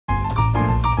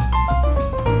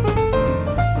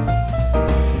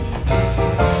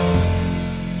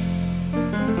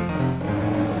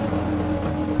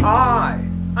Hi,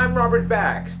 I'm Robert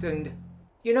Baxt, and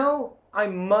you know, I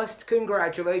must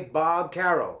congratulate Bob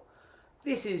Carroll.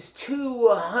 This is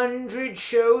 200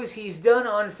 shows he's done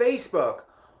on Facebook.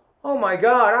 Oh my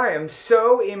God, I am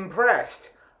so impressed.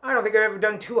 I don't think I've ever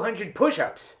done 200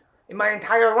 push-ups in my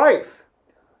entire life.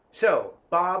 So,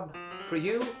 Bob, for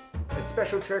you, a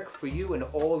special trick for you and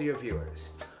all your viewers.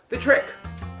 The trick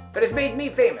that has made me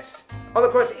famous all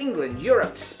across England,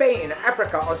 Europe, Spain,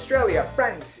 Africa, Australia,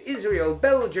 France, Israel,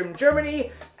 Belgium,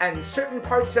 Germany, and certain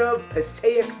parts of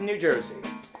Passaic, New Jersey.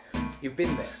 You've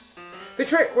been there. The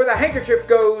trick where the handkerchief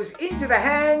goes into the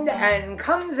hand and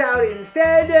comes out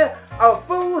instead a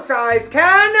full-sized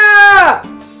can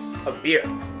of beer.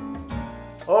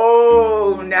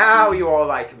 Oh, now you all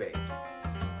like me.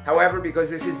 However, because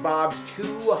this is Bob's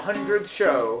 200th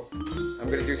show, I'm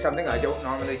going to do something I don't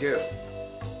normally do.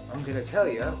 I'm going to tell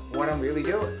you what I'm really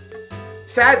doing.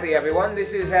 Sadly, everyone,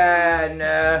 this is an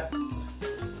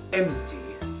empty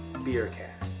beer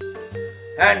can.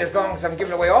 And as long as I'm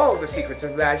giving away all the secrets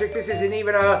of magic, this isn't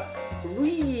even a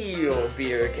real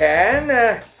beer can.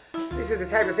 This is the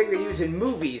type of thing they use in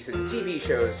movies and TV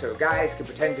shows so guys can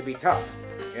pretend to be tough.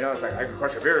 You know, it's like, I can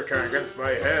crush a beer can against my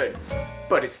head.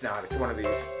 But it's not. It's one of these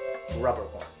rubber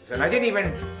ones. And I didn't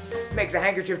even make the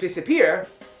handkerchief disappear.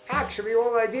 Actually,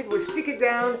 all I did was stick it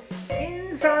down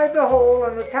inside the hole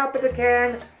on the top of the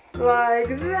can,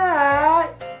 like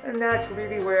that. And that's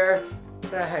really where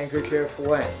the handkerchief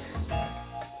went.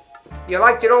 You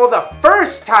liked it all the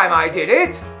first time I did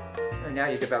it, and now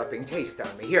you're developing taste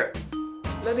on me. Here,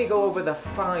 let me go over the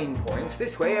fine points.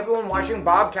 This way, everyone watching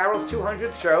Bob Carroll's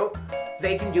 200th show,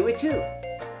 they can do it too.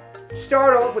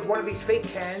 Start off with one of these fake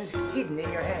cans hidden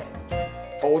in your hand.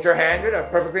 Hold your hand in a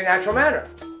perfectly natural manner.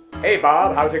 Hey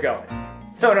Bob, how's it going?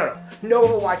 No one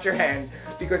will watch your hand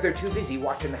because they're too busy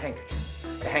watching the handkerchief.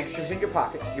 The handkerchief's in your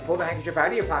pocket. You pull the handkerchief out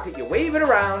of your pocket, you wave it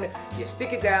around, you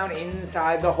stick it down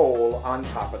inside the hole on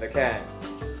top of the can.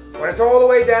 When it's all the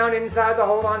way down inside the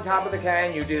hole on top of the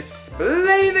can, you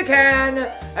display the can,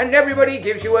 and everybody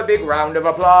gives you a big round of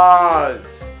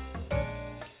applause.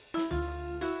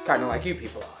 Kind of like you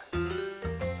people are.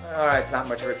 Alright, it's not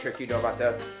much of a trick. You know about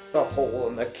the hole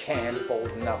and the can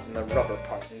folding up and the rubber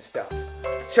part and stuff.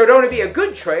 So don't it be a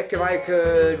good trick if I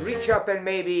could reach up and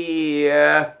maybe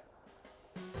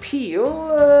peel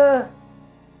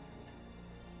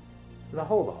the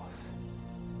hole off.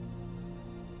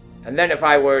 And then if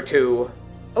I were to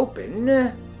open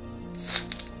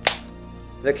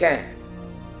the can.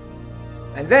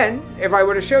 And then if I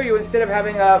were to show you, instead of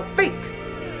having a fake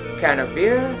can of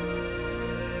beer,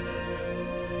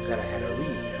 that I had a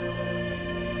real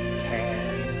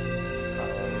can of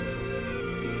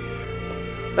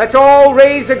beer. Let's all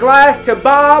raise a glass to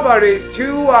Bob on his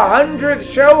 200th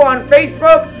show on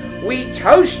Facebook. We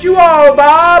toast you all,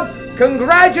 Bob.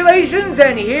 Congratulations,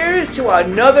 and here's to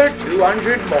another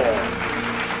 200 more.